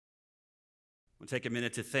I'll take a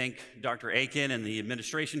minute to thank Dr. Aiken and the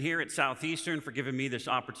administration here at Southeastern for giving me this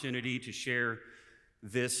opportunity to share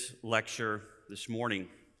this lecture this morning.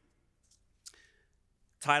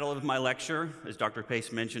 Title of my lecture, as Dr.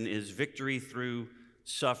 Pace mentioned, is Victory Through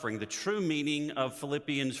Suffering, the true meaning of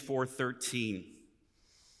Philippians 4:13.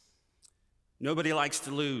 Nobody likes to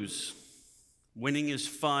lose. Winning is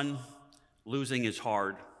fun, losing is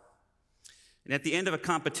hard. And at the end of a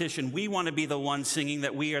competition, we want to be the one singing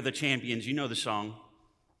that we are the champions. You know the song.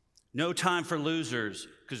 No time for losers,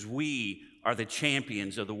 because we are the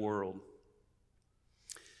champions of the world.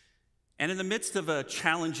 And in the midst of a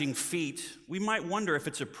challenging feat, we might wonder if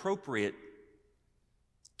it's appropriate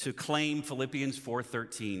to claim Philippians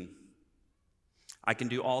 4:13. I can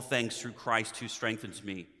do all things through Christ who strengthens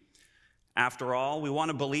me. After all, we want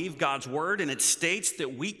to believe God's word, and it states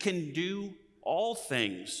that we can do all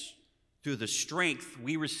things through the strength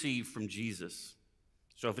we receive from Jesus.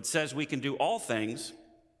 So if it says we can do all things,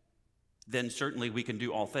 then certainly we can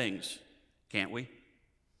do all things, can't we?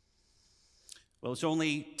 Well, it's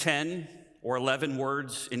only 10 or 11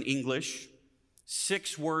 words in English,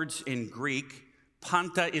 6 words in Greek,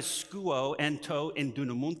 panta iskuo ento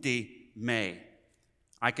endunamunti me.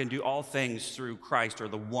 I can do all things through Christ, or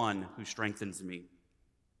the one who strengthens me.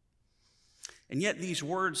 And yet these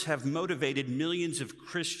words have motivated millions of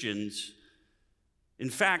Christians. In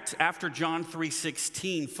fact, after John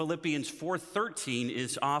 3:16, Philippians 4:13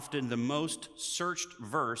 is often the most searched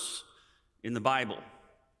verse in the Bible.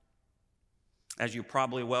 As you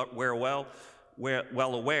probably well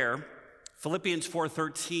aware, Philippians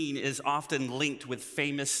 4:13 is often linked with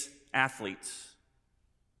famous athletes.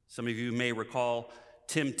 Some of you may recall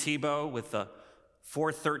Tim Tebow with the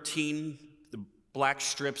 4:13, the black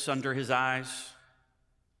strips under his eyes.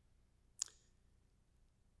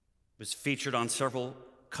 Was featured on several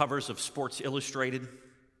covers of Sports Illustrated.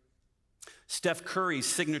 Steph Curry's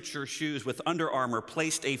signature shoes with Under Armour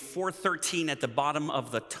placed a 4:13 at the bottom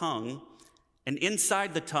of the tongue, and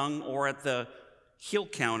inside the tongue, or at the heel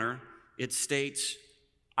counter, it states,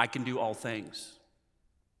 "I can do all things."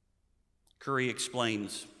 Curry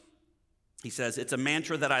explains, he says, "It's a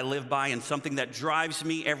mantra that I live by and something that drives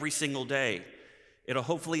me every single day. It'll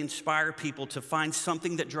hopefully inspire people to find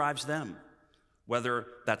something that drives them,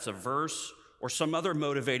 whether that's a verse or some other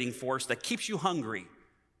motivating force that keeps you hungry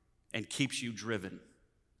and keeps you driven."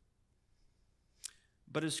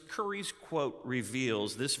 But as Curry's quote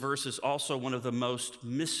reveals, this verse is also one of the most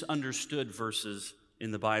misunderstood verses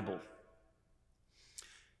in the Bible.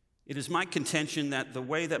 It is my contention that the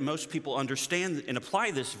way that most people understand and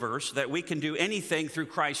apply this verse, that we can do anything through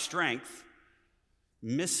Christ's strength,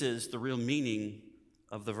 misses the real meaning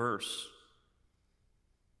of the verse.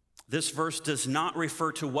 This verse does not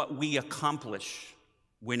refer to what we accomplish,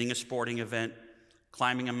 winning a sporting event,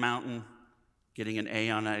 climbing a mountain, getting an A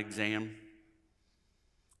on an exam.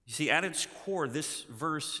 You see, at its core, this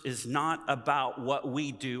verse is not about what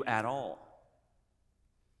we do at all,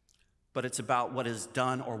 but it's about what is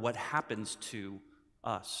done or what happens to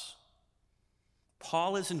us.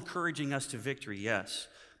 Paul is encouraging us to victory, yes,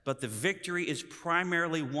 but the victory is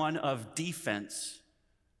primarily one of defense,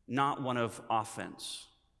 not one of offense.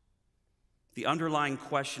 The underlying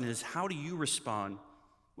question is, how do you respond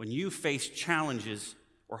when you face challenges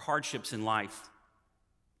or hardships in life?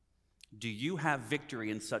 Do you have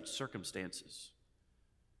victory in such circumstances?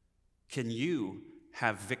 Can you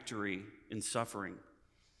have victory in suffering?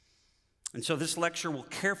 And so this lecture will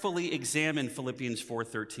carefully examine Philippians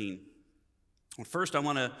 4:13. Well, first, I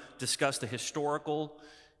want to discuss the historical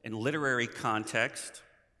and literary context.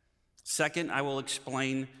 Second, I will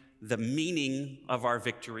explain the meaning of our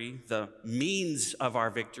victory, the means of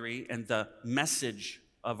our victory, and the message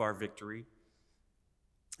of our victory.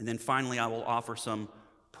 And then finally, I will offer some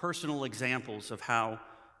personal examples of how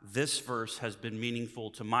this verse has been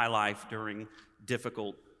meaningful to my life during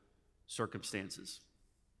difficult circumstances.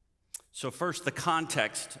 So first, the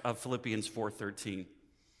context of Philippians 4:13.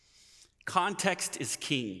 Context is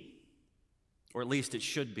king, or at least it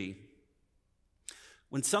should be.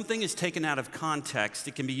 When something is taken out of context,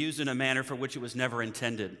 it can be used in a manner for which it was never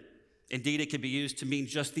intended. Indeed, it can be used to mean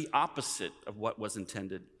just the opposite of what was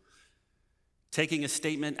intended. Taking a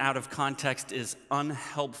statement out of context is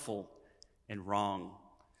unhelpful and wrong.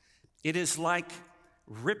 It is like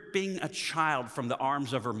ripping a child from the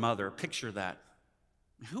arms of her mother. Picture that.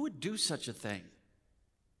 Who would do such a thing?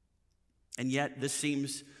 And yet, this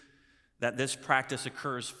seems that this practice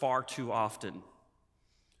occurs far too often.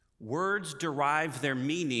 Words derive their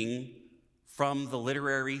meaning from the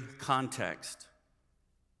literary context.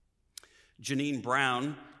 Janine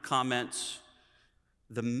Brown comments,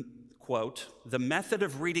 quote, "The method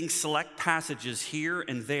of reading select passages here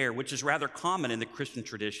and there, which is rather common in the Christian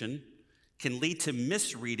tradition, can lead to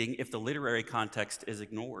misreading if the literary context is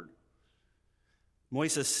ignored."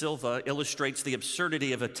 Moises Silva illustrates the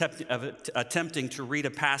absurdity of attempting to read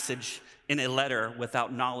a passage in a letter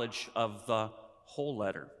without knowledge of the whole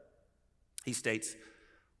letter. He states,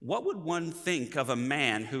 "What would one think of a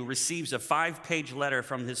man who receives a 5-page letter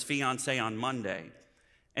from his fiancée on Monday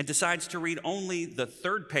and decides to read only the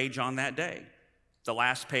 3rd page on that day, the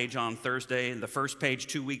last page on Thursday, and the first page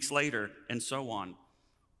 2 weeks later, and so on?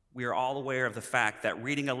 We are all aware of the fact that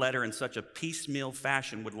reading a letter in such a piecemeal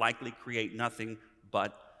fashion would likely create nothing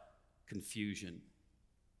but confusion."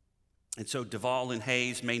 And so Duvall and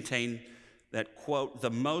Hayes maintain that, quote, "The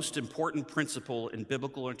most important principle in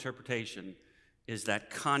biblical interpretation is that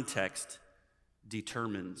context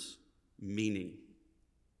determines meaning."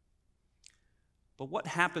 But what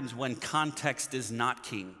happens when context is not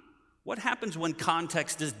king? What happens when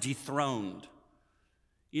context is dethroned?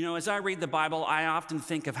 You know, as I read the Bible, I often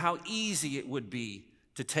think of how easy it would be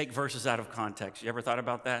to take verses out of context. You ever thought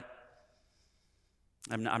about that?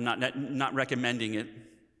 I'm not recommending it.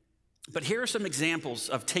 But here are some examples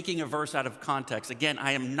of taking a verse out of context. Again,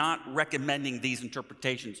 I am not recommending these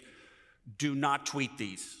interpretations. Do not tweet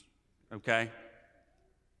these, okay?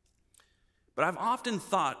 But I've often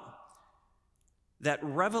thought that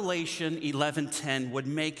Revelation 11:10 would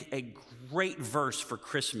make a great verse for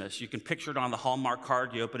Christmas. You can picture it on the Hallmark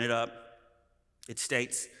card. You open it up. It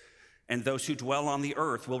states, "And those who dwell on the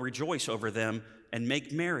earth will rejoice over them and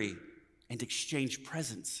make merry and exchange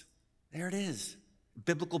presents." There it is.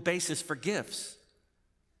 Biblical basis for gifts.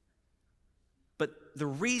 But the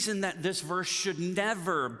reason that this verse should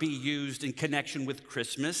never be used in connection with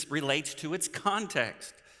Christmas relates to its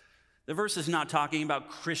context. The verse is not talking about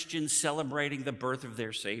Christians celebrating the birth of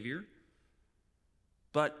their Savior,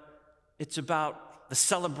 but it's about the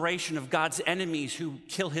celebration of God's enemies who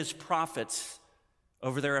kill his prophets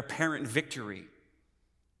over their apparent victory.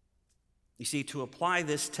 You see, to apply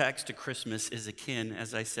this text to Christmas is akin,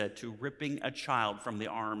 as I said, to ripping a child from the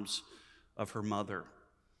arms of her mother.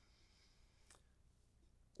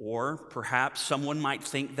 Or perhaps someone might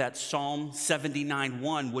think that Psalm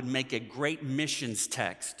 79:1 would make a great missions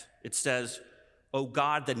text. It says, "O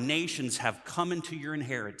God, the nations have come into your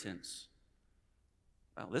inheritance."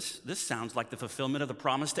 Well, this sounds like the fulfillment of the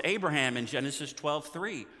promise to Abraham in Genesis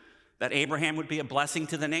 12:3, that Abraham would be a blessing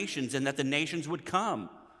to the nations and that the nations would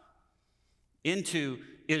come into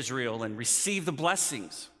Israel and receive the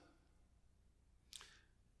blessings.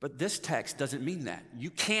 But this text doesn't mean that.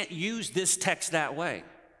 You can't use this text that way.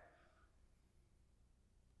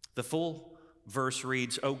 The full verse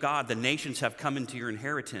reads, "O God, the nations have come into your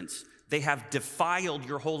inheritance. They have defiled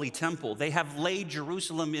your holy temple. They have laid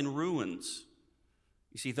Jerusalem in ruins."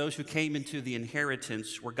 You see, those who came into the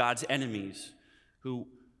inheritance were God's enemies who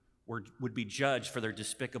would be judged for their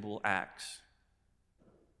despicable acts.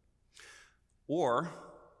 Or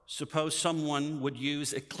suppose someone would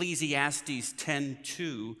use Ecclesiastes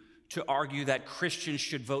 10:2 to argue that Christians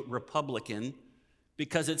should vote Republican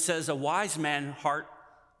because it says a wise man's heart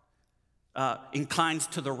inclines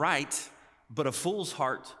to the right, but a fool's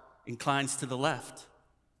heart inclines to the left.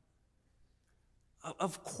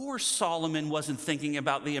 Of course, Solomon wasn't thinking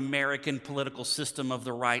about the American political system of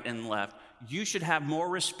the right and left. You should have more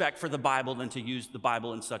respect for the Bible than to use the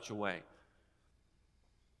Bible in such a way.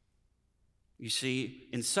 You see,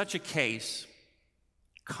 in such a case,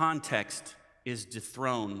 context is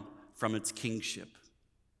dethroned from its kingship.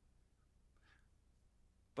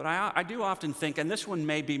 But I do often think, and this one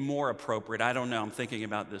may be more appropriate, I don't know, I'm thinking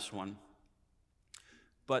about this one.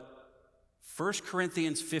 But 1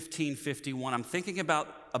 Corinthians 15:51, I'm thinking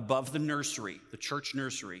about above the nursery, the church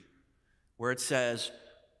nursery, where it says,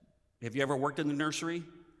 have you ever worked in the nursery?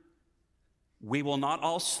 "We will not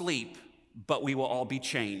all sleep, but we will all be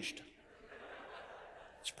changed."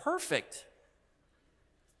 It's perfect.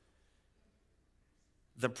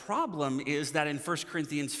 The problem is that in 1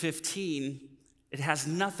 Corinthians 15, it has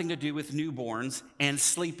nothing to do with newborns and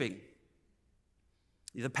sleeping.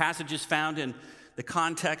 The passage is found in the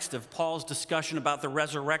context of Paul's discussion about the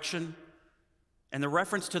resurrection, and the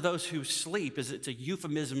reference to those who sleep it's a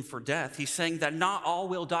euphemism for death. He's saying that not all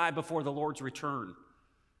will die before the Lord's return,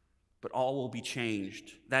 but all will be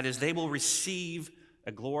changed. That is, they will receive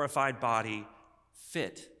a glorified body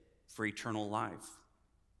fit for eternal life.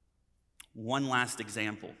 One last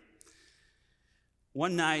example.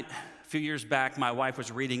 One night, a few years back, my wife was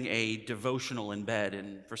reading a devotional in bed,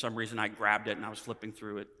 and for some reason I grabbed it and I was flipping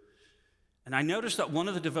through it. And I noticed that one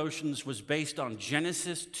of the devotions was based on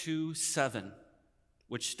Genesis 2:7,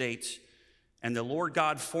 which states, And the Lord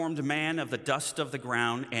God formed man of the dust of the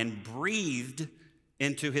ground and breathed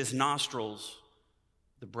into his nostrils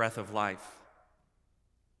the breath of life.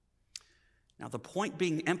 Now, the point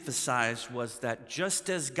being emphasized was that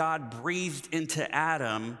just as God breathed into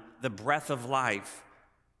Adam the breath of life,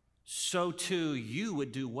 so too you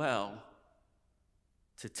would do well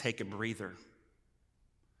to take a breather.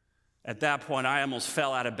 At that point, I almost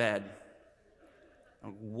fell out of bed.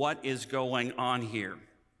 What is going on here?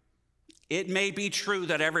 It may be true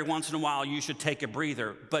that every once in a while you should take a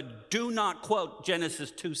breather, but do not quote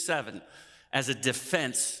Genesis 2:7 as a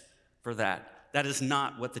defense for that. That is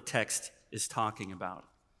not what the text is talking about.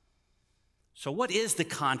 So what is the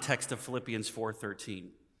context of Philippians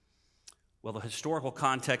 4:13? Well, the historical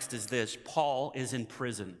context is this. Paul is in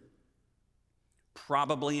prison,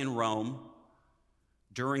 probably in Rome,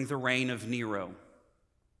 during the reign of Nero.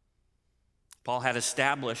 Paul had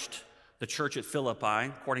established the church at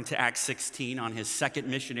Philippi, according to Acts 16, on his second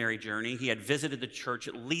missionary journey. He had visited the church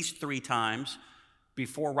at least 3 times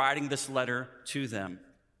before writing this letter to them.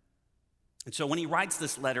 And so when he writes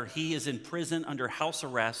this letter, he is in prison under house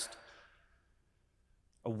arrest,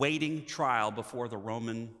 awaiting trial before the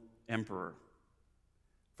Roman emperor.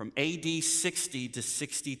 From AD 60 to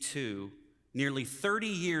 62, nearly 30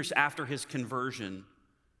 years after his conversion,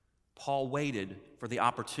 Paul waited for the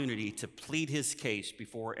opportunity to plead his case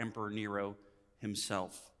before Emperor Nero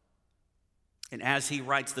himself. And as he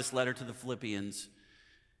writes this letter to the Philippians,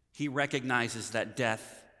 he recognizes that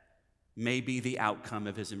death may be the outcome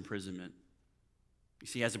of his imprisonment. You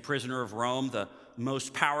see, as a prisoner of Rome, the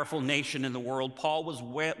most powerful nation in the world, Paul was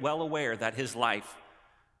well aware that his life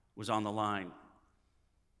was on the line.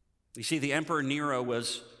 You see, the Emperor Nero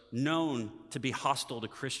was known to be hostile to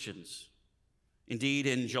Christians. Indeed,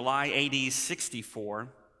 in July AD 64, a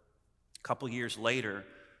couple years later,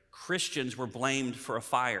 Christians were blamed for a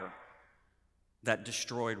fire that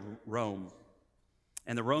destroyed Rome.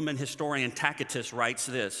 And the Roman historian Tacitus writes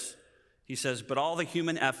this. He says, "But all the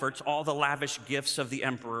human efforts, all the lavish gifts of the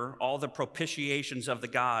emperor, all the propitiations of the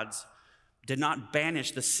gods did not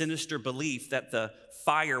banish the sinister belief that the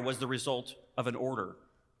fire was the result of an order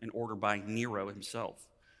by Nero himself.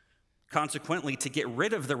 Consequently, to get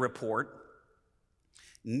rid of the report,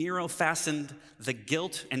 Nero fastened the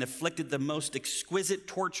guilt and inflicted the most exquisite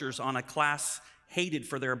tortures on a class hated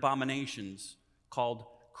for their abominations, called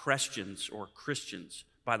Christians or Christians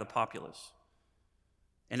by the populace.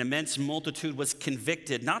 An immense multitude was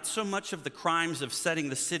convicted, not so much of the crimes of setting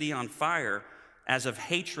the city on fire as of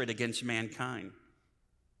hatred against mankind.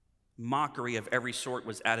 Mockery of every sort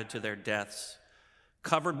was added to their deaths.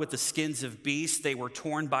 Covered with the skins of beasts, they were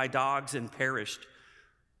torn by dogs and perished,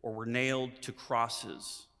 or were nailed to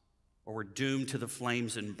crosses, or were doomed to the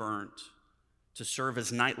flames and burnt, to serve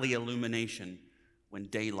as nightly illumination when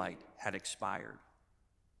daylight had expired."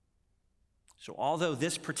 So although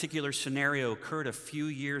this particular scenario occurred a few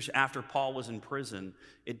years after Paul was in prison,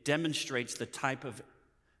 it demonstrates the type of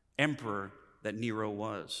emperor that Nero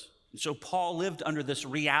was. And so Paul lived under this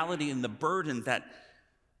reality and the burden that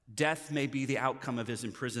death may be the outcome of his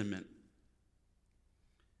imprisonment.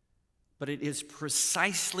 But it is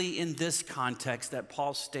precisely in this context that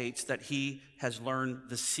Paul states that he has learned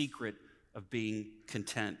the secret of being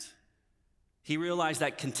content. He realized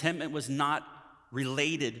that contentment was not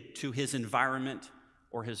related to his environment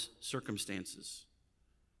or his circumstances.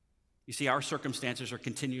 You see, our circumstances are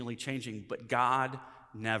continually changing, but God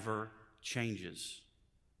never changes.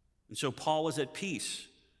 And so Paul was at peace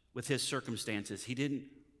with his circumstances. He didn't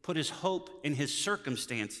put his hope in his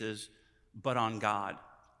circumstances, but on God.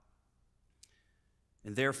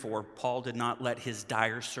 And therefore, Paul did not let his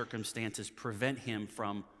dire circumstances prevent him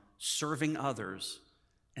from serving others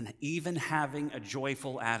and even having a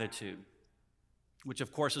joyful attitude, which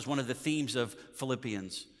of course is one of the themes of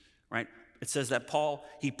Philippians, right? It says that Paul,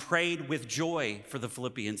 he prayed with joy for the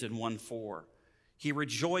Philippians in 1:4. He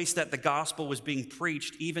rejoiced that the gospel was being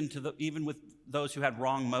preached even with those who had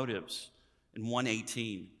wrong motives in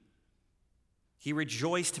 1:18. He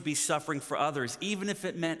rejoiced to be suffering for others, even if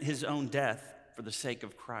it meant his own death for the sake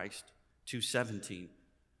of Christ, 2:17.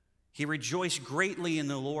 He rejoiced greatly in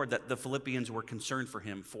the Lord that the Philippians were concerned for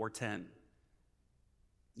him, 4:10.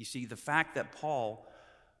 You see, the fact that Paul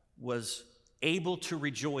was able to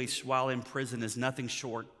rejoice while in prison is nothing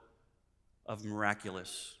short of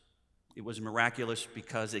miraculous. It was miraculous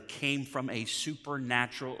because it came from a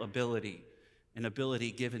supernatural ability, an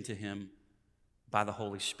ability given to him by the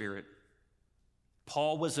Holy Spirit.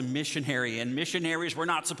 Paul was a missionary, and missionaries were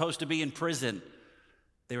not supposed to be in prison.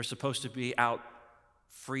 They were supposed to be out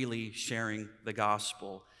freely sharing the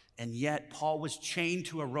gospel. And yet, Paul was chained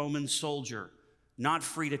to a Roman soldier, not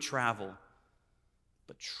free to travel.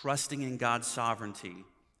 but trusting in God's sovereignty,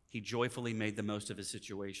 he joyfully made the most of his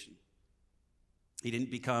situation. He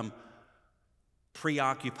didn't become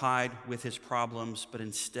preoccupied with his problems, but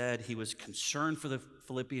instead he was concerned for the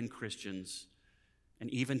Philippian Christians and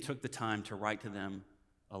even took the time to write to them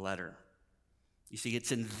a letter. You see,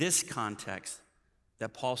 it's in this context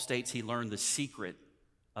that Paul states he learned the secret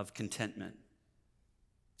of contentment.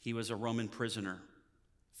 He was a Roman prisoner,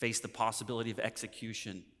 faced the possibility of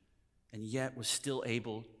execution, and yet was still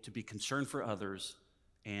able to be concerned for others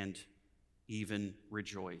and even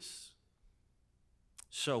rejoice.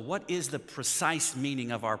 So what is the precise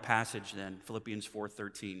meaning of our passage then, Philippians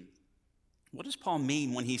 4:13? What does Paul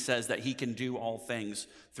mean when he says that he can do all things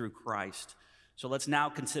through Christ? So let's now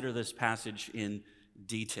consider this passage in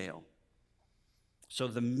detail. So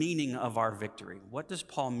the meaning of our victory. What does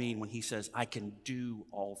Paul mean when he says, I can do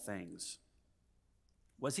all things?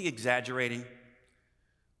 Was he exaggerating?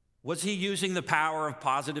 Was he using the power of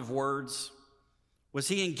positive words? Was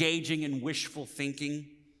he engaging in wishful thinking?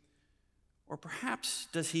 Or perhaps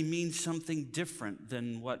does he mean something different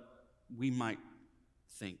than what we might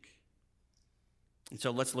think? And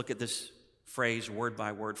so let's look at this phrase word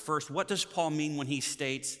by word. First, what does Paul mean when he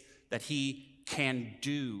states that he can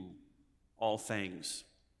do all things?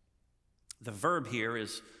 The verb here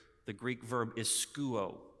is, the Greek verb is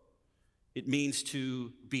skuo. It means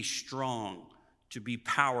to be strong, to be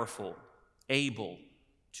powerful, able,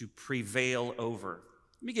 to prevail over.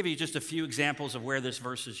 Let me give you just a few examples of where this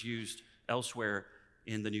verse is used elsewhere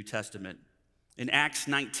in the New Testament. In Acts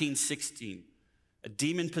 19:16, a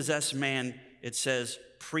demon-possessed man, it says,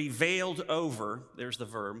 prevailed over, there's the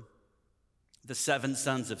verb, the 7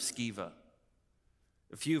 sons of Sceva.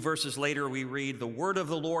 A few verses later, we read, the word of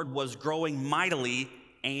the Lord was growing mightily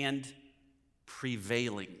and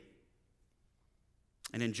prevailing.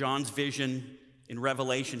 And in John's vision in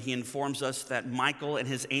Revelation, he informs us that Michael and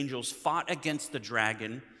his angels fought against the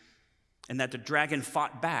dragon and that the dragon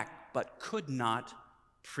fought back but could not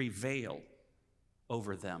prevail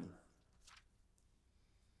over them.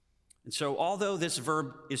 And so although this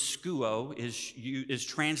verb is skuo, is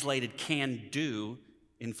translated can do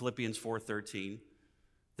in Philippians 4:13,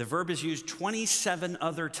 the verb is used 27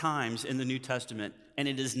 other times in the New Testament, and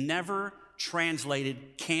it is never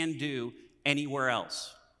translated can do anywhere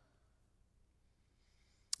else.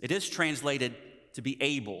 It is translated to be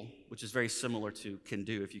able, which is very similar to can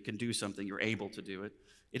do. If you can do something, you're able to do it.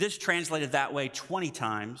 It is translated that way 20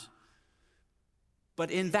 times, but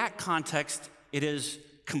in that context, it is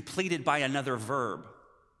completed by another verb.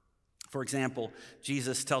 For example,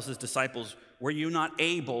 Jesus tells his disciples, were you not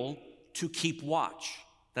able to keep watch?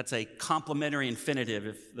 That's a complementary infinitive,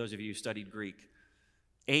 if those of you who studied Greek.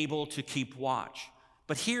 Able to keep watch.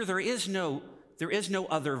 But here there is no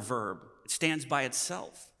other verb. It stands by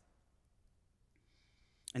itself.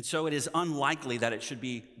 And so it is unlikely that it should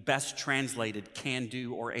be best translated can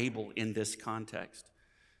do or able in this context.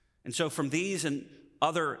 And so from these and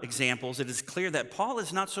other examples, it is clear that Paul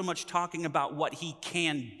is not so much talking about what he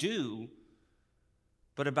can do,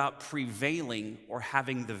 but about prevailing or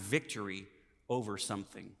having the victory over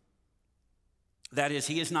something. That is,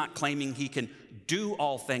 he is not claiming he can do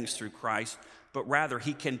all things through Christ, but rather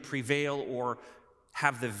he can prevail or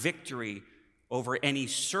have the victory over any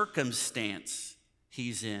circumstance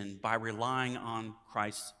he's in by relying on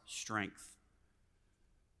Christ's strength.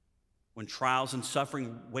 When trials and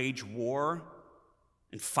suffering wage war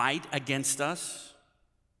and fight against us,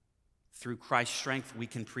 through Christ's strength we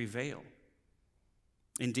can prevail.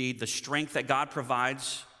 Indeed, the strength that God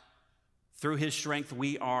provides, through his strength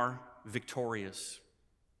we are victorious.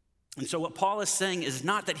 And so what Paul is saying is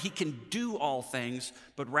not that he can do all things,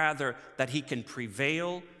 but rather that he can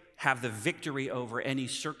prevail, have the victory over any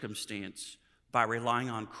circumstance by relying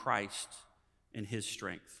on Christ and his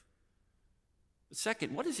strength. But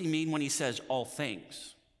second, what does he mean when he says all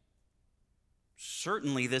things?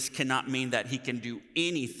 Certainly this cannot mean that he can do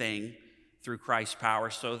anything through Christ's power,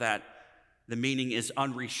 so that the meaning is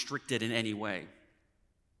unrestricted in any way.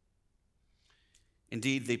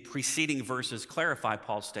 Indeed, the preceding verses clarify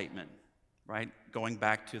Paul's statement, right? Going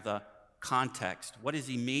back to the context. What does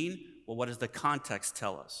he mean? Well, what does the context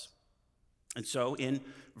tell us? And so in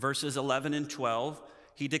verses 11 and 12,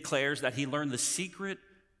 he declares that he learned the secret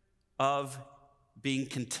of being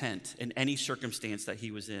content in any circumstance that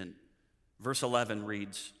he was in. Verse 11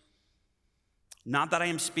 reads, not that I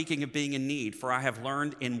am speaking of being in need, for I have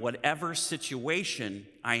learned in whatever situation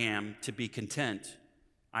I am to be content.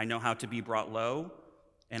 I know how to be brought low,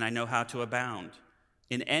 and I know how to abound.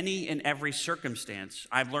 In any and every circumstance,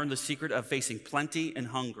 I've learned the secret of facing plenty and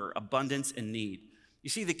hunger, abundance and need. You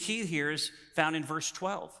see, the key here is found in verse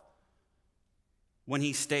 12. when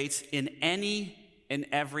he states, in any and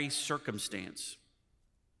every circumstance.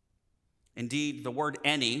 Indeed, the word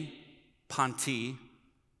any, panti,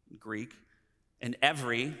 Greek, and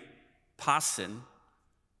every, pasin,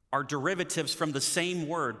 are derivatives from the same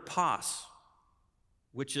word, pas,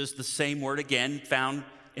 which is the same word again found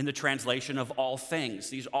in the translation of all things.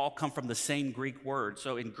 These all come from the same Greek word.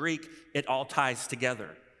 So in Greek, it all ties together.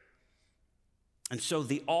 And so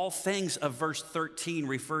the all things of verse 13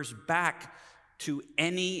 refers back to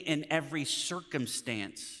any and every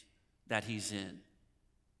circumstance that he's in.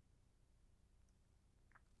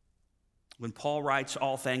 When Paul writes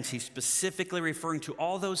all things, he's specifically referring to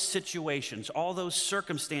all those situations, all those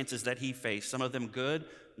circumstances that he faced, some of them good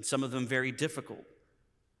and some of them very difficult.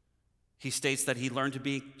 He states that he learned to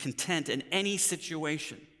be content in any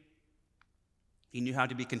situation. He knew how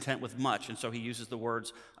to be content with much, and so he uses the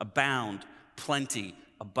words abound, plenty,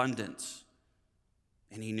 abundance.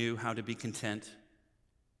 And he knew how to be content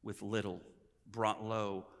with little, brought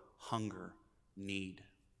low, hunger, need.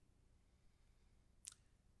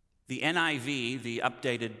 The NIV, the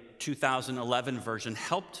updated 2011 version,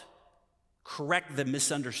 helped correct the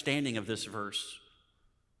misunderstanding of this verse.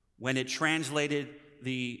 When it translated,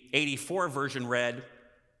 the 84 version read,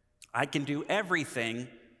 I can do everything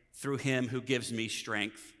through him who gives me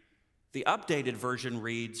strength. The updated version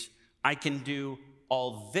reads, I can do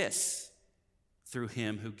all this through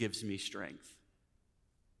him who gives me strength.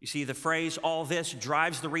 You see, the phrase all this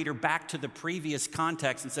drives the reader back to the previous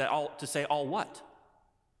context and to say all what?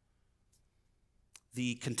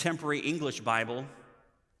 The contemporary English Bible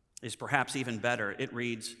is perhaps even better. It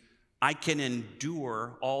reads, I can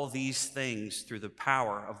endure all these things through the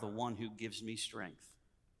power of the one who gives me strength.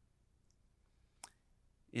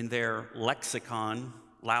 In their lexicon,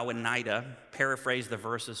 Louw-Nida paraphrase the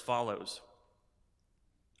verse as follows.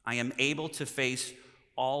 I am able to face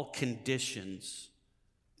all conditions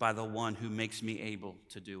by the one who makes me able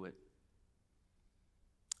to do it.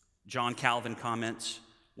 John Calvin comments,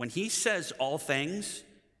 when he says all things,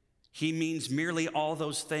 he means merely all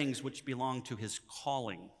those things which belong to his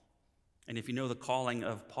calling. And if you know the calling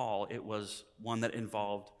of Paul, it was one that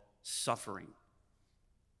involved suffering.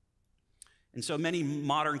 And so many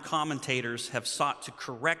modern commentators have sought to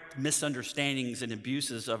correct misunderstandings and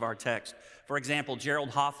abuses of our text. For example, Gerald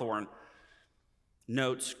Hawthorne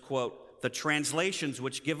notes, quote, the translations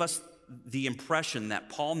which give us the impression that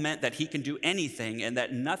Paul meant that he can do anything and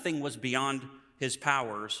that nothing was beyond his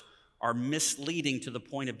powers are misleading to the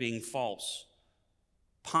point of being false.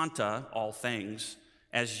 Panta, all things,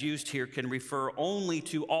 as used here, can refer only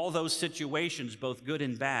to all those situations, both good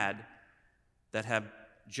and bad, that have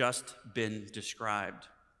just been described.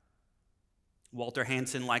 Walter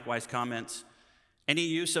Hansen likewise comments, any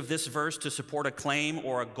use of this verse to support a claim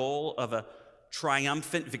or a goal of a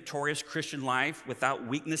triumphant, victorious Christian life without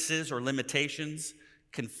weaknesses or limitations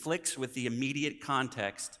conflicts with the immediate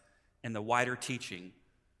context and the wider teaching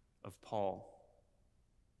of Paul.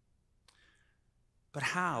 But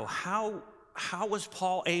how? How was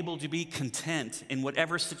Paul able to be content in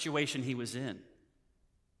whatever situation he was in?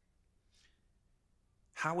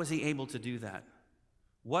 How was he able to do that?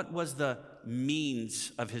 What was the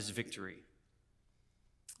means of his victory?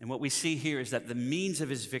 And what we see here is that the means of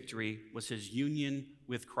his victory was his union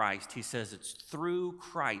with Christ. He says it's through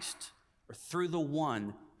Christ, or through the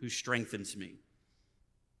one who strengthens me.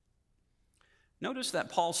 Notice that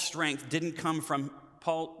Paul's strength didn't come from,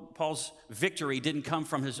 Paul's victory didn't come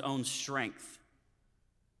from his own strength.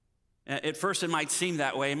 At first it might seem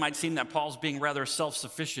that way. It might seem that Paul's being rather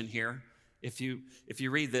self-sufficient here. If you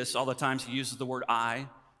read this, all the times he uses the word I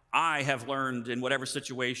have learned in whatever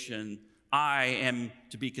situation, I am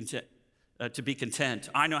to be content.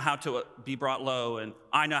 I know how to be brought low, and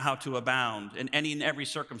I know how to abound in any and every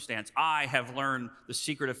circumstance. I have learned the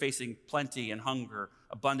secret of facing plenty and hunger,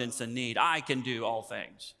 abundance and need. I can do all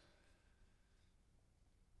things.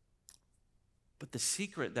 But the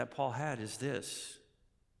secret that Paul had is this.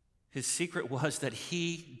 His secret was that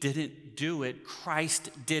he didn't do it. Christ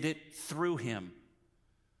did it through him.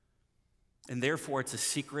 And therefore, it's a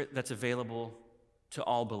secret that's available to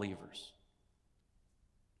all believers.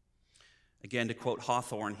 Again, to quote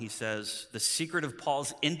Hawthorne, he says, the secret of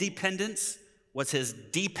Paul's independence was his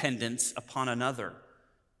dependence upon another.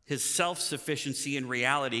 His self-sufficiency in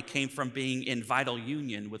reality came from being in vital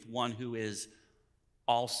union with one who is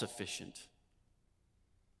all-sufficient.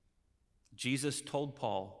 Jesus told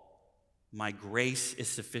Paul, my grace is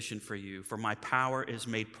sufficient for you, for my power is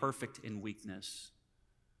made perfect in weakness.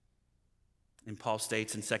 And Paul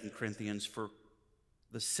states in 2 Corinthians, for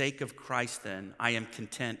the sake of Christ then, I am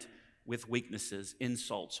content with weaknesses,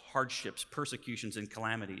 insults, hardships, persecutions, and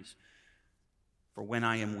calamities. For when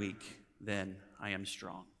I am weak, then I am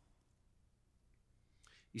strong.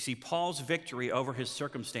 You see, Paul's victory over his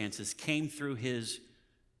circumstances came through his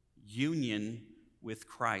union with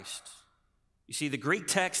Christ. You see, the Greek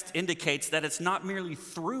text indicates that it's not merely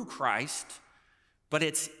through Christ, but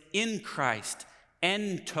it's in Christ,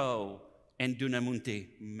 en to en dunamunte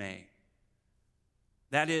me.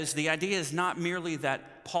 That is, the idea is not merely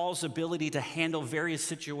that Paul's ability to handle various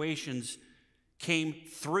situations came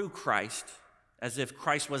through Christ, as if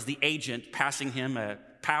Christ was the agent passing him a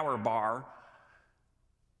power bar,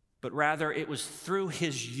 but rather it was through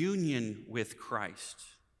his union with Christ.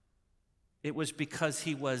 It was because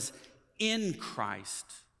he was in Christ.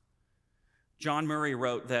 John Murray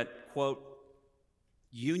wrote that, quote,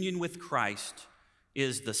 union with Christ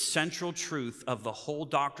is the central truth of the whole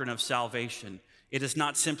doctrine of salvation. It is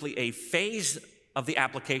not simply a phase of the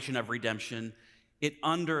application of redemption. It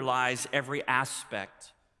underlies every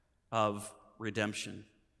aspect of redemption.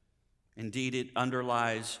 Indeed, it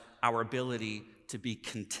underlies our ability to be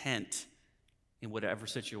content in whatever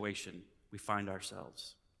situation we find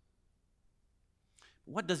ourselves.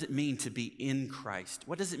 What does it mean to be in Christ?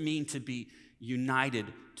 What does it mean to be united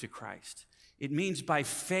to Christ? It means by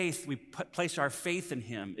faith we place our faith in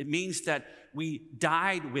him. It means that we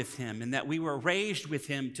died with him and that we were raised with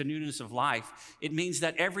him to newness of life. It means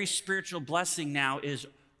that every spiritual blessing now is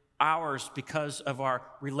ours because of our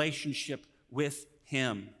relationship with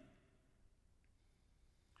him.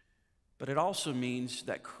 But it also means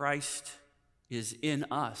that Christ is in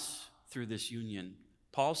us through this union.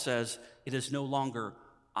 Paul says, it is no longer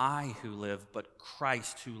I who live, but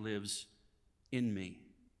Christ who lives in me.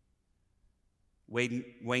 Wayne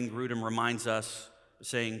Grudem reminds us,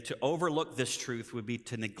 saying, to overlook this truth would be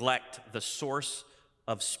to neglect the source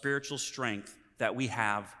of spiritual strength that we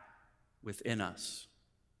have within us.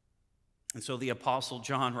 And so the Apostle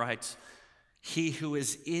John writes, he who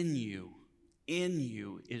is in you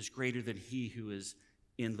is greater than he who is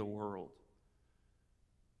in the world.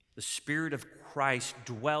 The Spirit of Christ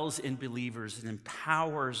dwells in believers and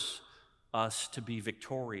empowers us to be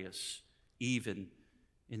victorious, even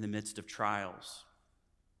in the midst of trials.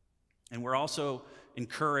 And we're also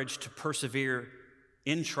encouraged to persevere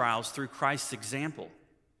in trials through Christ's example.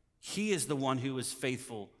 He is the one who is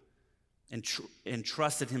faithful and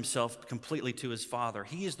entrusted himself completely to his Father.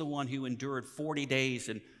 He is the one who endured 40 days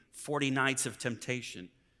and 40 nights of temptation.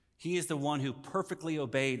 He is the one who perfectly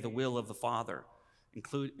obeyed the will of the Father,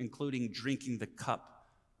 including drinking the cup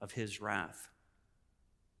of his wrath.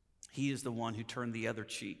 He is the one who turned the other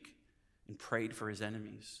cheek and prayed for his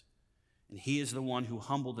enemies. And he is the one who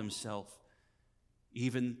humbled himself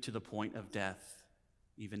even to the point of death,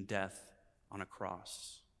 even death on a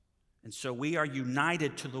cross. And so we are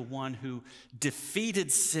united to the one who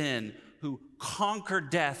defeated sin, who conquered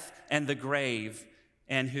death and the grave,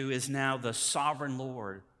 and who is now the sovereign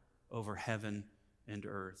Lord over heaven and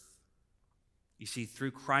earth. You see,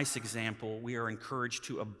 through Christ's example, we are encouraged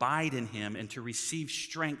to abide in him and to receive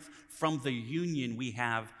strength from the union we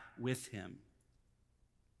have with him.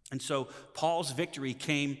 And so Paul's victory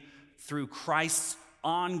came through Christ's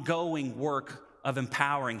ongoing work of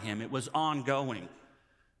empowering him. It was ongoing.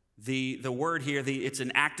 The word here, it's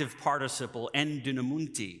an active participle, en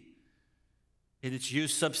dunamunte. It's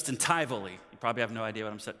used substantively. You probably have no idea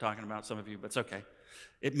what I'm talking about, some of you, but it's okay.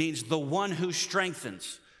 It means the one who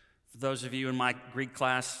strengthens. For those of you in my Greek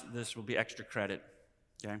class, this will be extra credit,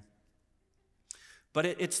 okay? But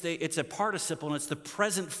it's a participle, and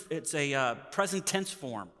it's a present tense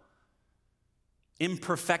form.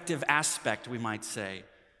 Imperfective aspect, we might say.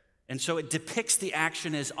 And so it depicts the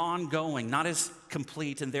action as ongoing, not as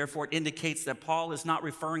complete, and therefore it indicates that Paul is not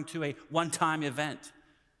referring to a one-time event.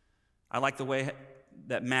 I like the way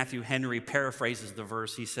that Matthew Henry paraphrases the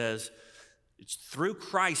verse. He says, it's through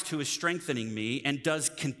Christ who is strengthening me and does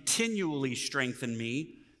continually strengthen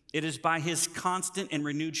me. It is by his constant and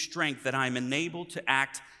renewed strength that I am enabled to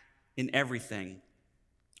act in everything.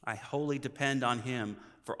 I wholly depend on him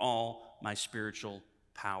for all my spiritual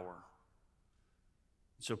power.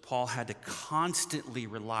 So Paul had to constantly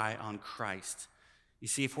rely on Christ. You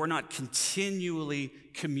see, if we're not continually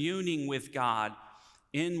communing with God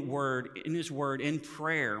in his word, in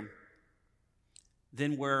prayer,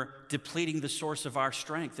 then we're depleting the source of our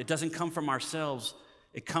strength. It doesn't come from ourselves.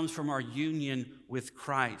 It comes from our union with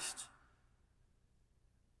Christ.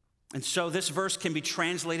 And so this verse can be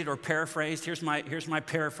translated or paraphrased. Here's my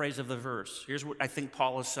paraphrase of the verse. Here's what I think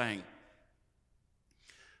Paul is saying.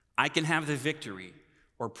 I can have the victory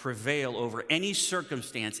or prevail over any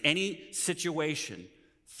circumstance, any situation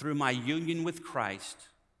through my union with Christ,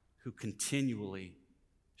 who continually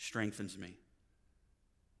strengthens me.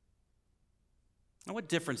 Now, what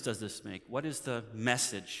difference does this make? What is the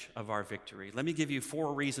message of our victory? Let me give you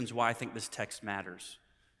 4 reasons why I think this text matters,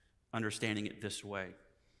 understanding it this way.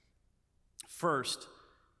 First,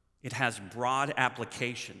 it has broad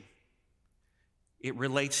application. It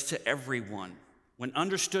relates to everyone. When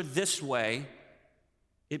understood this way,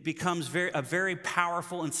 it becomes a very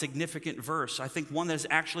powerful and significant verse. I think one that is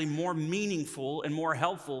actually more meaningful and more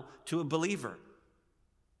helpful to a believer.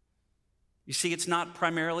 You see, it's not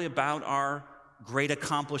primarily about our great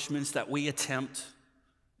accomplishments that we attempt.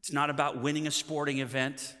 It's not about winning a sporting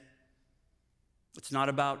event. It's not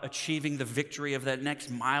about achieving the victory of that next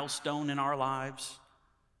milestone in our lives.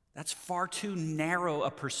 That's far too narrow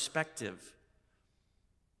a perspective.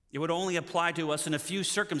 It would only apply to us in a few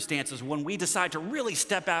circumstances when we decide to really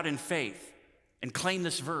step out in faith and claim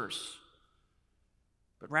this verse.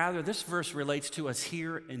 But rather, this verse relates to us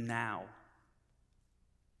here and now.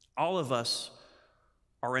 All of us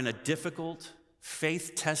are in a difficult,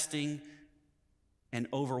 faith-testing, and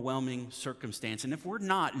overwhelming circumstance. And if we're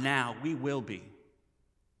not now, we will be.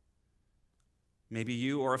 Maybe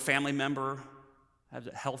you or a family member have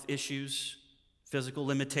health issues, physical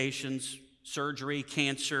limitations, surgery,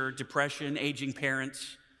 cancer, depression, aging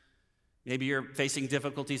parents. Maybe you're facing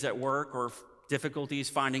difficulties at work or difficulties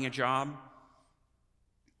finding a job,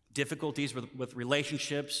 difficulties with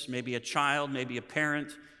relationships, maybe a child, maybe a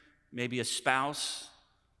parent, maybe a spouse,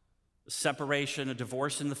 a separation, a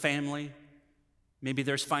divorce in the family. Maybe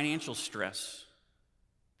there's financial stress.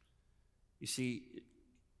 You see,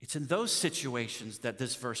 it's in those situations that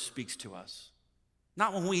this verse speaks to us.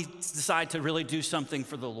 Not when we decide to really do something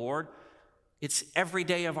for the Lord. It's every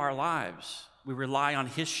day of our lives. We rely on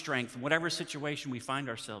His strength in whatever situation we find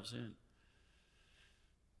ourselves in.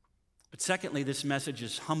 But secondly, this message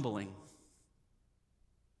is humbling.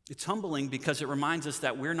 It's humbling because it reminds us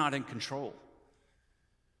that we're not in control.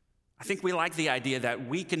 I think we like the idea that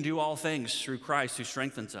we can do all things through Christ who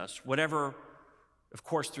strengthens us, whatever, of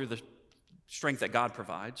course, through the strength that God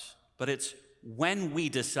provides. But it's when we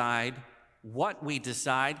decide, what we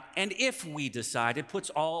decide, and if we decide. It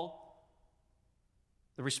puts all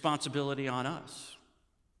the responsibility on us.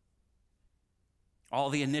 All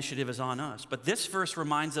the initiative is on us. But this verse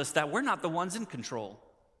reminds us that we're not the ones in control.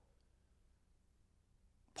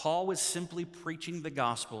 Paul was simply preaching the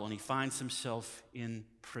gospel, and he finds himself in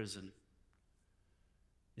prison.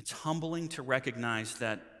 It's humbling to recognize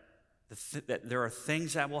that there are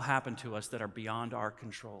things that will happen to us that are beyond our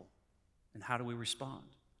control. And how do we respond?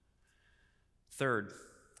 Third,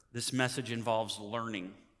 this message involves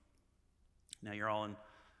learning. Now, you're all in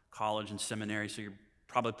college and seminary, so you're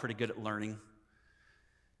probably pretty good at learning.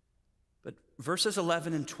 But verses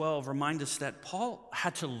 11 and 12 remind us that Paul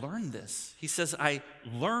had to learn this. He says, I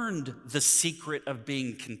learned the secret of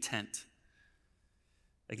being content.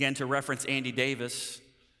 Again, to reference Andy Davis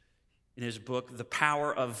in his book, The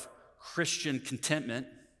Power of Christian Contentment,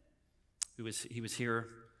 he was here,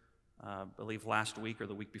 I believe, last week or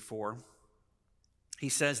the week before. He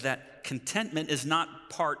says that contentment is not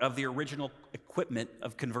part of the original equipment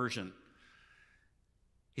of conversion.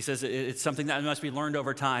 He says it's something that must be learned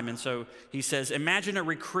over time. And so he says, imagine a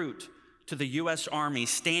recruit to the U.S. Army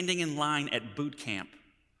standing in line at boot camp,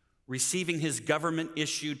 receiving his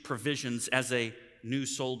government-issued provisions as a new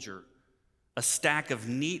soldier, a stack of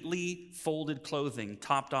neatly folded clothing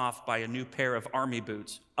topped off by a new pair of army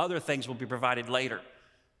boots. Other things will be provided later.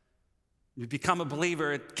 You become a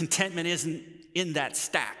believer, contentment isn't in that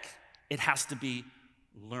stack. It has to be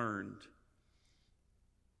learned.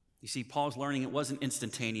 You see, Paul's learning, it wasn't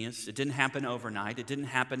instantaneous. It didn't happen overnight. It didn't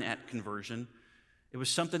happen at conversion. It was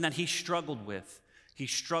something that he struggled with. He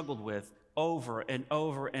struggled with over and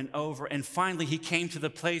over and over. And finally, he came to the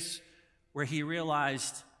place where he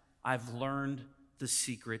realized, I've learned the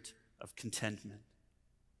secret of contentment.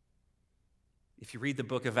 If you read the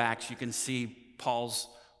book of Acts, you can see Paul's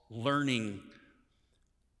learning.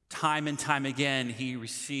 Time and time again, he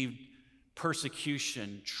received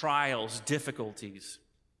persecution, trials, difficulties.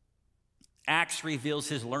 Acts reveals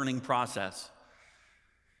his learning process.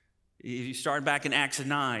 If you start back in Acts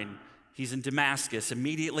 9, he's in Damascus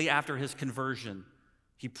immediately after his conversion.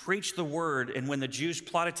 He preached the word, and when the Jews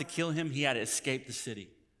plotted to kill him, he had to escape the city.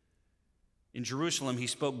 In Jerusalem, he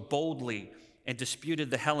spoke boldly and disputed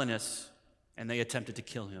the Hellenists, and they attempted to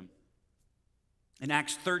kill him. In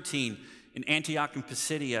Acts 13, in Antioch and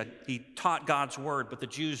Pisidia, he taught God's word, but the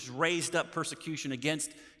Jews raised up persecution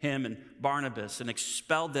against him and Barnabas and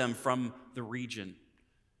expelled them from the region.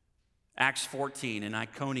 Acts 14, in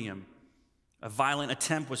Iconium, a violent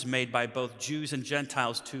attempt was made by both Jews and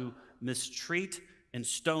Gentiles to mistreat and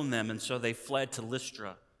stone them, and so they fled to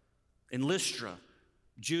Lystra. In Lystra,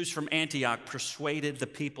 Jews from Antioch persuaded the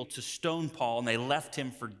people to stone Paul, and they left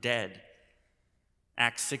him for dead.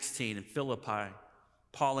 Acts 16, in Philippi,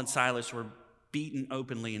 Paul and Silas were beaten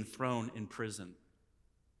openly and thrown in prison.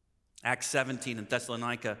 Acts 17, in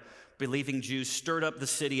Thessalonica, believing Jews stirred up the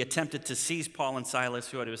city, attempted to seize Paul and Silas,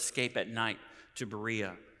 who had to escape at night to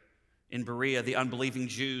Berea. In Berea, the unbelieving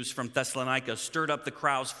Jews from Thessalonica stirred up the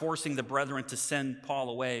crowds, forcing the brethren to send Paul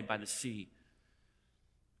away by the sea.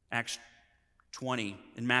 Acts 20,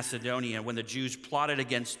 in Macedonia, when the Jews plotted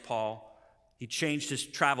against Paul, he changed his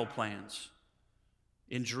travel plans.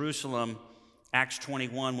 In Jerusalem, Acts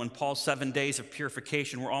 21, when Paul's 7 days of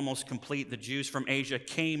purification were almost complete, the Jews from Asia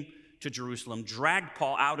came to Jerusalem, dragged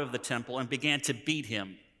Paul out of the temple, and began to beat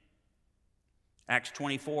him. Acts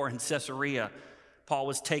 24, in Caesarea, Paul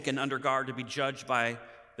was taken under guard to be judged by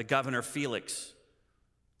the governor Felix.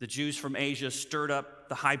 The Jews from Asia stirred up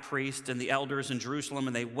the high priest and the elders in Jerusalem,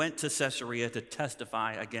 and they went to Caesarea to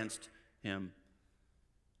testify against him.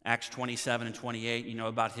 Acts 27 and 28, you know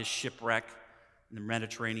about his shipwreck in the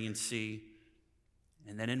Mediterranean Sea.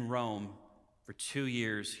 And then in Rome, for 2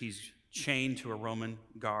 years, he's chained to a Roman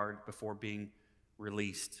guard before being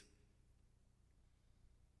released.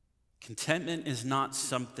 Contentment is not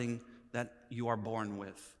something that you are born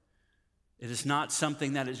with. It is not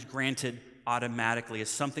something that is granted automatically.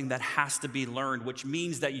 It's something that has to be learned, which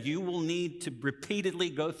means that you will need to repeatedly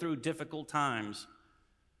go through difficult times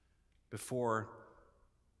before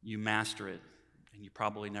you master it, and you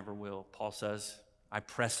probably never will. Paul says, I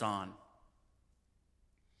press on.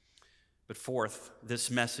 But fourth, this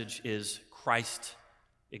message is Christ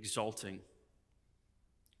exalting.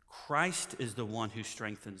 Christ is the one who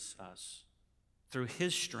strengthens us through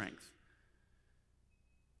his strength.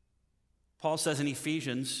 Paul says in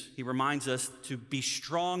Ephesians, he reminds us to be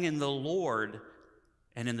strong in the Lord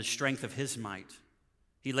and in the strength of his might.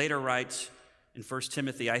 He later writes in 1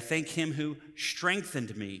 Timothy, I thank him who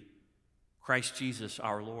strengthened me, Christ Jesus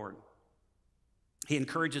our Lord. He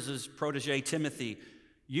encourages his protege Timothy,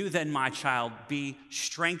 you then, my child, be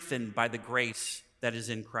strengthened by the grace that is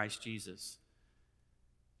in Christ Jesus.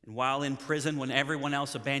 And while in prison, when everyone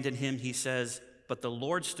else abandoned him, he says, but the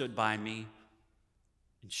Lord stood by me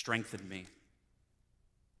and strengthened me.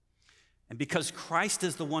 And because Christ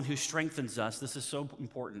is the one who strengthens us, this is so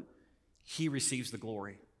important, he receives the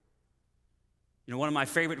glory. You know, one of my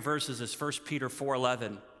favorite verses is 1 Peter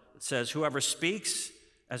 4:11. It says, whoever speaks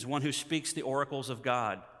as one who speaks the oracles of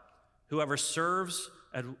God, whoever serves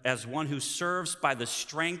as one who serves by the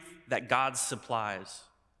strength that God supplies.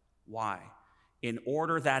 Why? In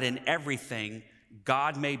order that in everything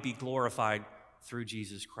God may be glorified through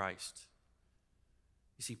Jesus Christ.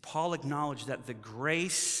 You see, Paul acknowledged that the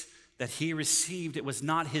grace that he received, it was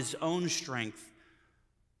not his own strength.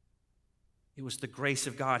 It was the grace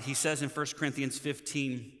of God. He says in 1 Corinthians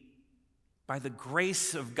 15, by the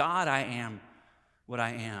grace of God I am what I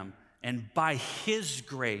am, and by his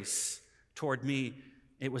grace toward me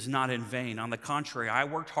it was not in vain. On the contrary, I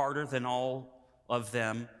worked harder than all of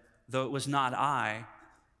them, though it was not I,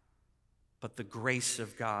 but the grace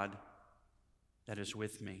of God that is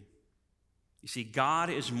with me. You see,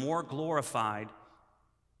 God is more glorified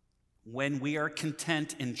when we are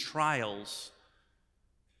content in trials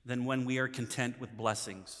than when we are content with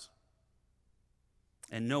blessings.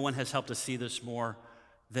 And no one has helped us see this more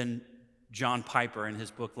than John Piper in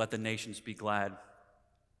his book, Let the Nations Be Glad.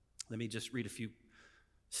 Let me just read a few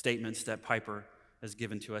statements that Piper has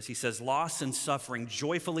given to us. He says, loss and suffering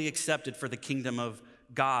joyfully accepted for the kingdom of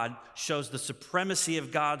God shows the supremacy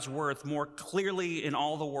of God's worth more clearly in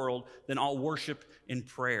all the world than all worship and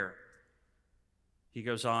prayer. He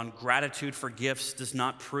goes on, gratitude for gifts does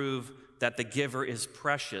not prove that the giver is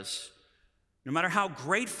precious. No matter how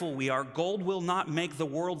grateful we are, gold will not make the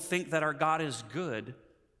world think that our God is good.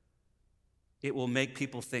 It will make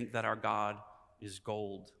people think that our God is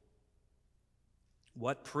gold.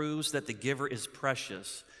 What proves that the giver is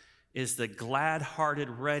precious is the glad-hearted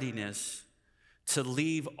readiness to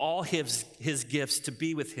leave all his gifts to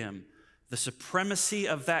be with him. The supremacy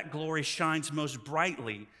of that glory shines most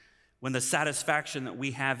brightly when the satisfaction that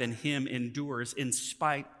we have in him endures in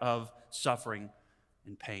spite of suffering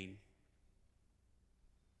and pain.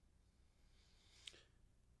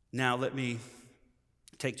 Now, let me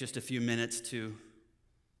take just a few minutes to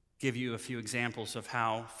give you a few examples of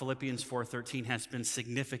how Philippians 4:13 has been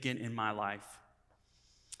significant in my life.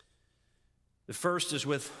 The first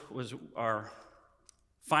was our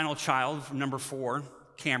final child, number 4,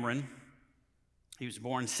 Cameron. He was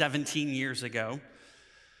born 17 years ago.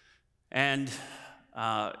 And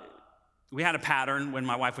we had a pattern. When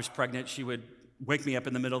my wife was pregnant, she would wake me up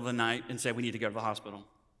in the middle of the night and say, we need to go to the hospital.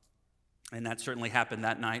 And that certainly happened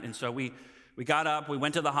that night. And so we got up, we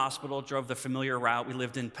went to the hospital, drove the familiar route. We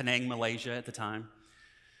lived in Penang, Malaysia at the time.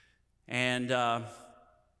 And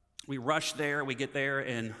we rushed there. We get there,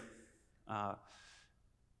 and the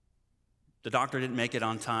doctor didn't make it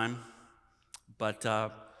on time. But,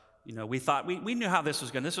 we thought, we knew how this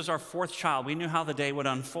was going. This was our fourth child. We knew how the day would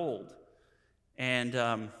unfold.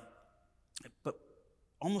 And, but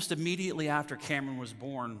almost immediately after Cameron was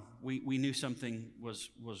born, we knew something was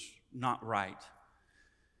not right.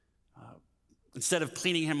 Instead of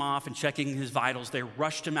cleaning him off and checking his vitals, they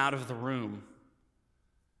rushed him out of the room.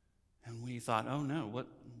 And we thought, oh no,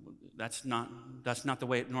 that's not the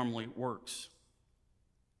way it normally works.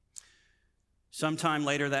 Sometime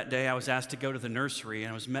later that day, I was asked to go to the nursery,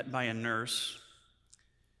 and I was met by a nurse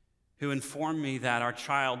who informed me that our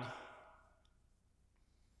child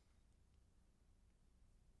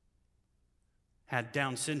had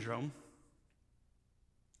Down syndrome.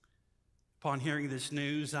 Upon hearing this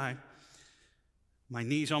news, my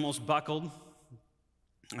knees almost buckled.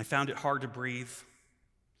 I found it hard to breathe.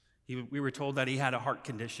 We were told that he had a heart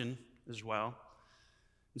condition as well.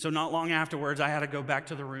 And so not long afterwards, I had to go back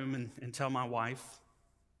to the room and tell my wife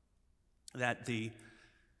that the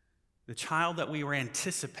child that we were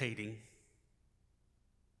anticipating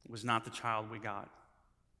was not the child we got.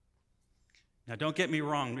 Now, don't get me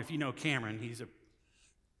wrong. If you know Cameron, he's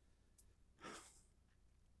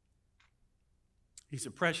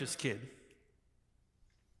a precious kid.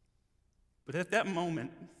 But at that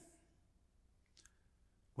moment,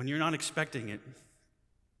 when you're not expecting it,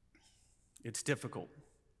 it's difficult.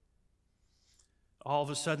 All of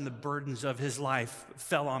a sudden, the burdens of his life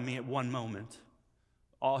fell on me at one moment.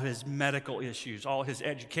 All his medical issues, all his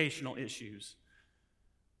educational issues.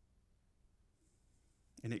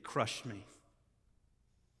 And it crushed me.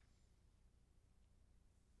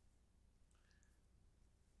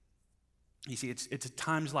 You see, it's at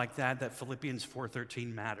times like that Philippians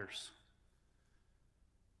 4:13 matters.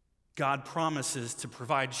 God promises to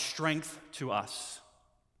provide strength to us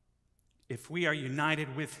if we are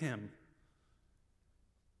united with him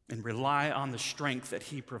and rely on the strength that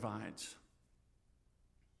he provides.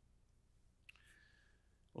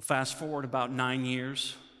 Well, fast forward about 9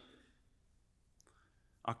 years,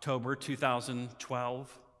 October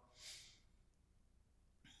 2012.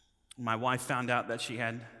 My wife found out that she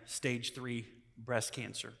had stage 3 breast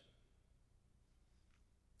cancer.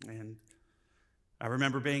 And I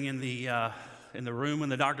remember being in the room when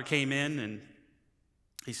the doctor came in, and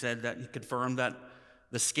he said that he confirmed that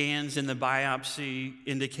the scans in the biopsy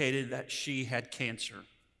indicated that she had cancer.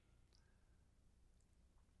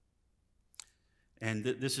 And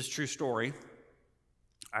this is a true story.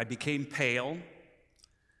 I became pale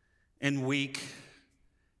and weak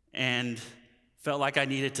and felt like I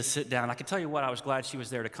needed to sit down. I can tell you what, I was glad she was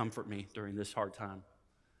there to comfort me during this hard time.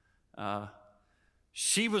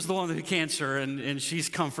 She was the one with the cancer, and she's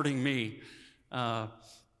comforting me. But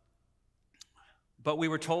we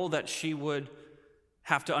were told that she would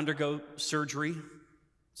have to undergo surgery,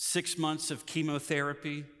 6 months of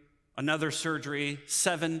chemotherapy, another surgery,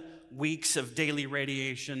 7 weeks of daily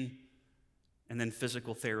radiation, and then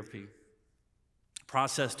physical therapy. The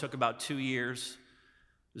process took about 2 years.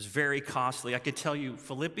 It was very costly. I could tell you,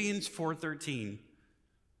 Philippians 4:13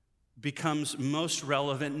 becomes most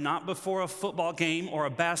relevant not before a football game or a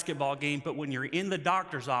basketball game, but when you're in the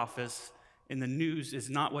doctor's office and the news is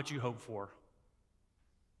not what you hope for.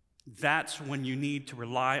 That's when you need to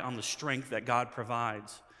rely on the strength that God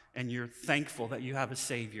provides, and you're thankful that you have a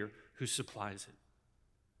Savior who supplies it.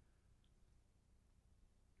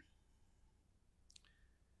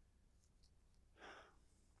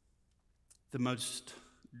 The most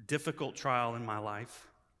difficult trial in my life,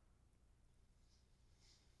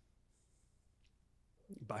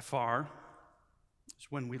 by far,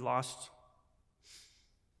 is when we lost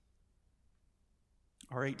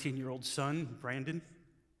our 18-year-old son, Brandon.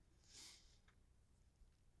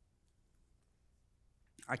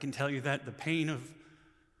 I can tell you that the pain of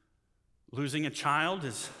losing a child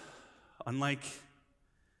is unlike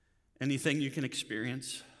anything you can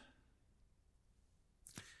experience.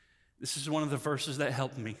 This is one of the verses that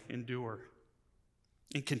helped me endure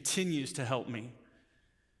and continues to help me,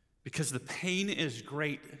 because the pain is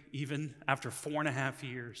great even after 4.5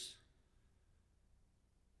 years.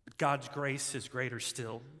 But God's grace is greater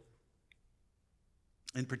still.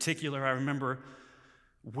 In particular, I remember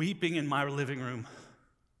weeping in my living room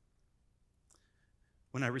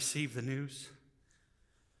when I received the news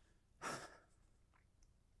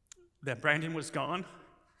that Brandon was gone.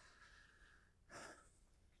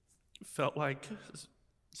 It felt like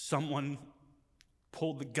someone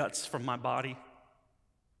pulled the guts from my body.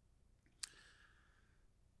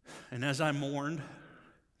 And as I mourned,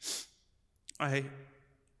 I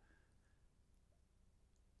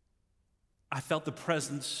felt the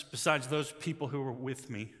presence, besides those people who were with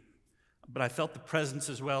me, but I felt the presence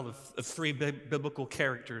as well of three biblical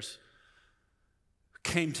characters who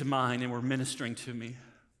came to mind and were ministering to me.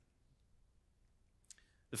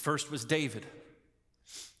 The first was David,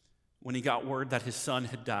 when he got word that his son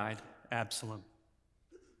had died, Absalom.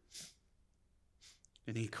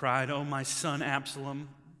 And he cried, "Oh, my son Absalom,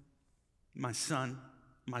 my son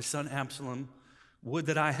Absalom, would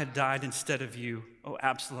that I had died instead of you. Oh,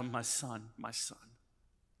 Absalom, my son, my son."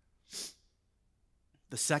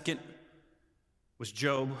 The second was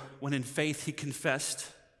Job, when in faith he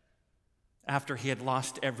confessed, after he had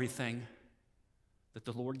lost everything, that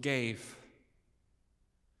the Lord gave.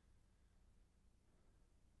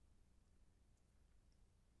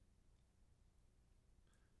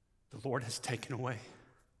 The Lord has taken away.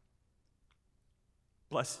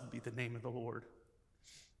 Blessed be the name of the Lord.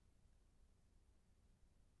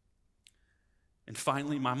 And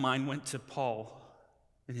finally, my mind went to Paul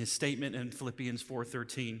in his statement in Philippians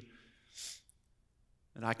 4:13,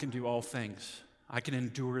 that I can do all things. I can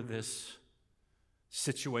endure this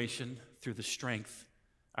situation through the strength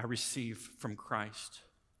I receive from Christ.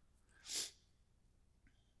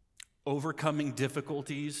 Overcoming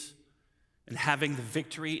difficulties and having the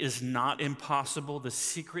victory is not impossible. The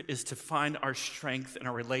secret is to find our strength in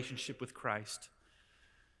our relationship with Christ.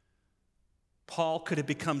 Paul could have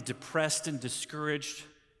become depressed and discouraged,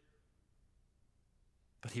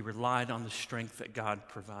 but he relied on the strength that God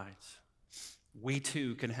provides. We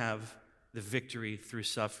too can have the victory through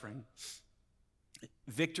suffering.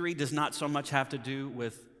 Victory does not so much have to do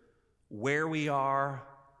with where we are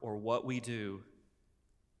or what we do,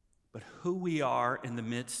 but who we are in the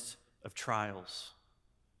midst of trials.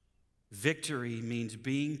 Victory means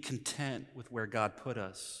being content with where God put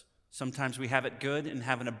us. Sometimes we have it good and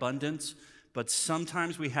have an abundance, but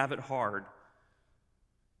sometimes we have it hard,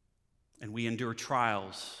 and we endure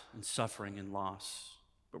trials and suffering and loss.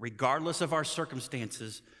 But regardless of our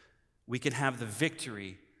circumstances, we can have the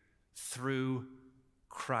victory through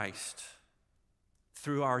Christ,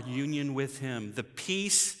 through our union with Him. The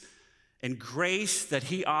peace and grace that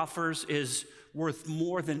He offers is worth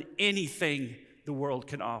more than anything the world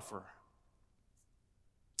can offer.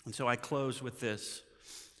 And so I close with this.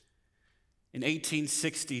 In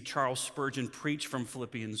 1860, Charles Spurgeon preached from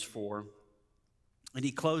Philippians 4, and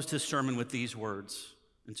he closed his sermon with these words,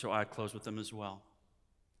 and so I close with them as well.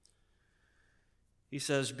 He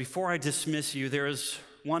says, "Before I dismiss you, there is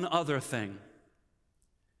one other thing.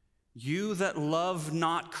 You that love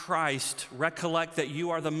not Christ, recollect that you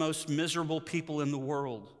are the most miserable people in the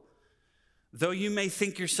world. Though you may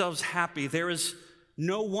think yourselves happy, there is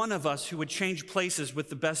no one of us who would change places with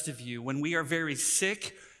the best of you. When we are very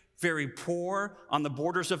sick, very poor, on the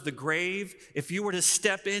borders of the grave, if you were to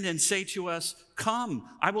step in and say to us, 'Come,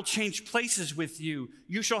 I will change places with you.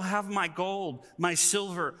 You shall have my gold, my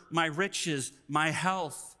silver, my riches, my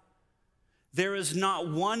health.' There is not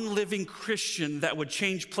one living Christian that would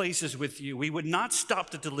change places with you. We would not stop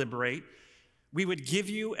to deliberate. We would give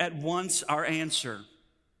you at once our answer.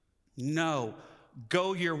 No,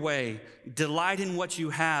 go your way, delight in what you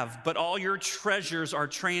have, but all your treasures are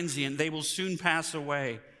transient. They will soon pass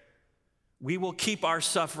away. We will keep our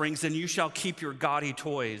sufferings, and you shall keep your gaudy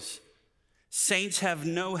toys. Saints have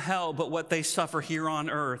no hell but what they suffer here on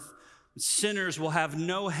earth. Sinners will have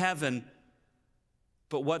no heaven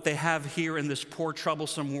but what they have here in this poor,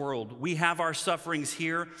 troublesome world. We have our sufferings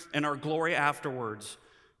here and our glory afterwards.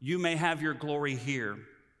 You may have your glory here,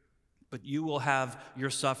 but you will have your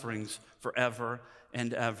sufferings forever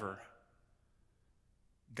and ever.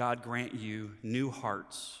 God grant you new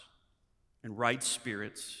hearts and right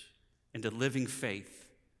spirits and a living faith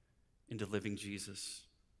into living Jesus.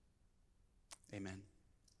 Amen.